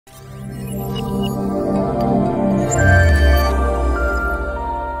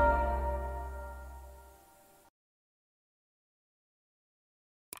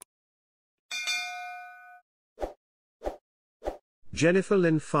Jennifer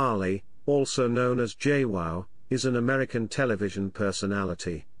Lynn Farley, also known as Jwoww, is an American television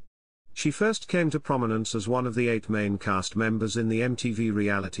personality. She first came to prominence as one of the 8 main cast members in the MTV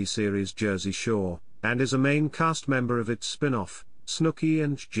reality series Jersey Shore, and is a main cast member of its spin-off, Snooki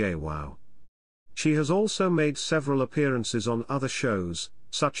Jwoww. She has also made several appearances on other shows,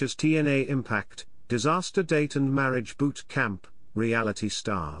 such as TNA Impact, Disaster Date and Marriage Boot Camp, Reality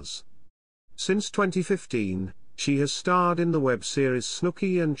Stars. Since 2015, she has starred in the web series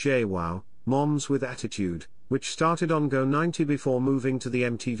Snooki Jwoww, Moms with Attitude, which started on Go 90 before moving to the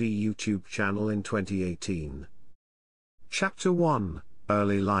MTV YouTube channel in 2018. Chapter 1,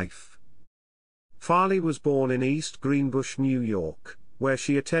 Early Life. Farley was born in East Greenbush, New York, where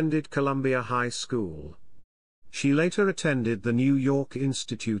she attended Columbia High School. She later attended the New York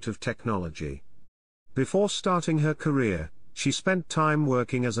Institute of Technology. Before starting her career, she spent time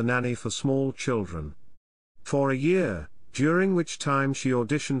working as a nanny for small children. For a year, during which time she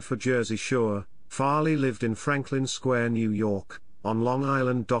auditioned for Jersey Shore, Farley lived in Franklin Square, New York, on Long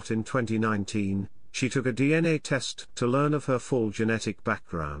Island. In 2019, she took a DNA test to learn of her full genetic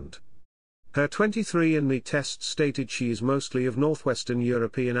background. Her 23andMe test stated she is mostly of Northwestern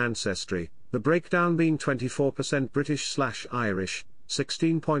European ancestry, the breakdown being 24% British/Irish,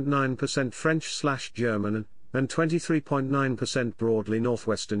 16.9% French/German, and 23.9% broadly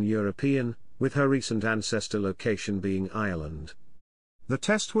Northwestern European, with her recent ancestor location being Ireland. The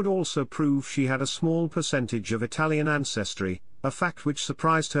test would also prove she had a small percentage of Italian ancestry, a fact which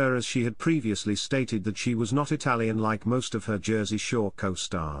surprised her as she had previously stated that she was not Italian like most of her Jersey Shore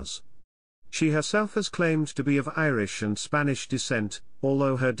co-stars. She herself has claimed to be of Irish and Spanish descent,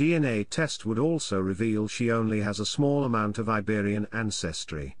 although her DNA test would also reveal she only has a small amount of Iberian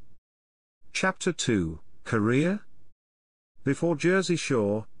ancestry. Chapter 2, Career. Before Jersey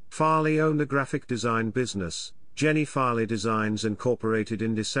Shore, Farley owned a graphic design business, Jenny Farley Designs Incorporated.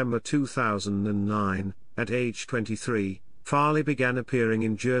 In December 2009, at age 23, Farley began appearing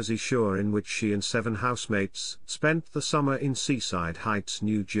in Jersey Shore, in which she and 7 housemates spent the summer in Seaside Heights,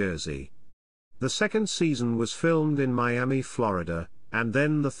 New Jersey. The second season was filmed in Miami, Florida, and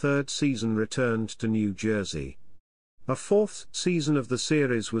then the third season returned to New Jersey. A 4th season of the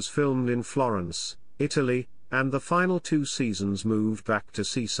series was filmed in Florence, Italy, and the final 2 seasons moved back to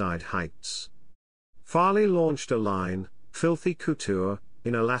Seaside Heights. Farley launched a line, Filthy Couture,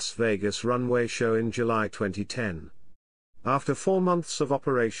 in a Las Vegas runway show in July 2010. After 4 months of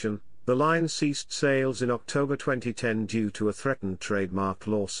operation, the line ceased sales in October 2010 due to a threatened trademark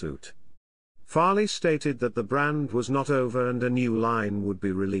lawsuit. Farley stated that the brand was not over and a new line would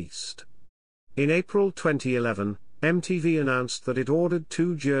be released. In April 2011, MTV announced that it ordered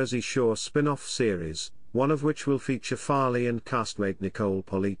 2 Jersey Shore spin-off series, one of which will feature Farley and castmate Nicole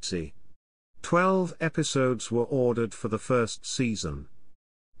Polizzi. 12 episodes were ordered for the first season.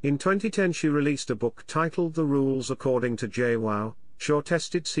 In 2010 she released a book titled The Rules According to Jwoww,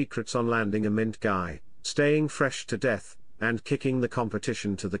 Shore-Tested Secrets on Landing a Mint Guy, Staying Fresh to Death, and Kicking the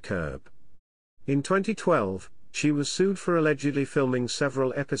Competition to the Curb. In 2012, she was sued for allegedly filming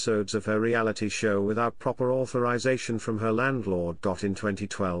several episodes of her reality show without proper authorization from her landlord. In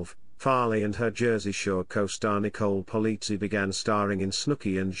 2012, Farley and her Jersey Shore co-star Nicole Polizzi began starring in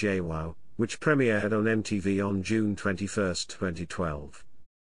Snooki Jwoww, which premiered on MTV on June 21, 2012.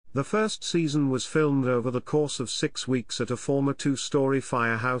 The first season was filmed over the course of 6 weeks at a former 2-story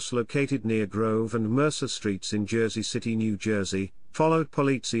firehouse located near Grove and Mercer Streets in Jersey City, New Jersey, followed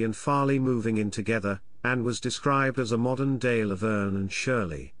Polizzi and Farley moving in together, and was described as a modern-day Laverne and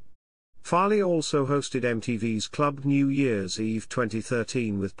Shirley. Farley also hosted MTV's Club New Year's Eve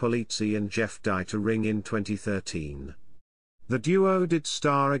 2013 with Polizzi and Jeff Dye to Ring in 2013. The duo did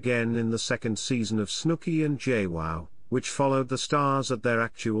star again in the second season of Snooki Jwoww, which followed the stars at their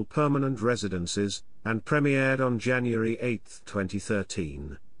actual permanent residences, and premiered on January 8,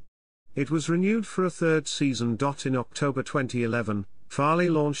 2013. It was renewed for a third season. In October 2011, Farley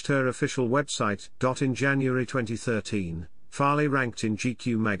launched her official website. In January 2013, Farley ranked in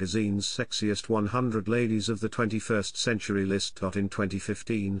GQ magazine's Sexiest 100 Ladies of the 21st Century list. In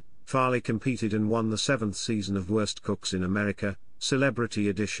 2015, Farley competed and won the 7th season of Worst Cooks in America, Celebrity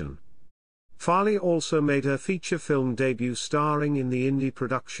Edition. Farley also made her feature film debut starring in the indie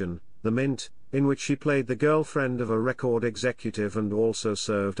production, The Mint, in which she played the girlfriend of a record executive and also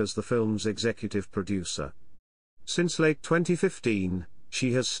served as the film's executive producer. Since late 2015,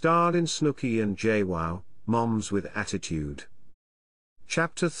 she has starred in Snooki Jwoww, Moms with Attitude.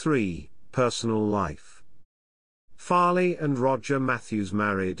 Chapter 3, Personal Life. Farley and Roger Matthews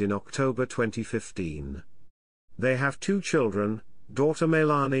married in October 2015. They have 2 children, daughter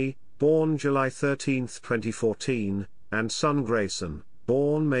Melanie, born July 13, 2014, and son Grayson,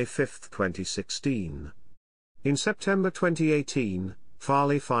 born May 5, 2016. In September 2018,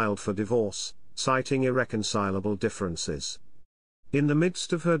 Farley filed for divorce, citing irreconcilable differences. In the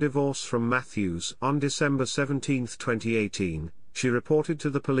midst of her divorce from Matthews on December 17, 2018, she reported to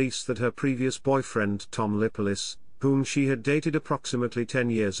the police that her previous boyfriend Tom Lipolis, whom she had dated approximately 10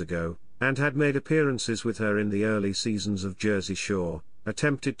 years ago, and had made appearances with her in the early seasons of Jersey Shore,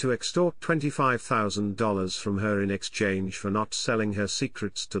 attempted to extort $25,000 from her in exchange for not selling her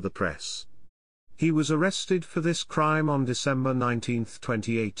secrets to the press. He was arrested for this crime on December 19,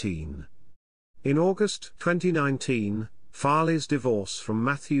 2018. In August 2019, Farley's divorce from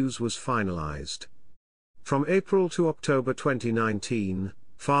Matthews was finalized. From April to October 2019,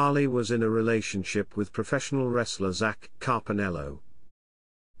 Farley was in a relationship with professional wrestler Zach Carpinello.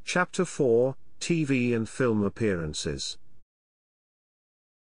 Chapter 4, TV and Film Appearances.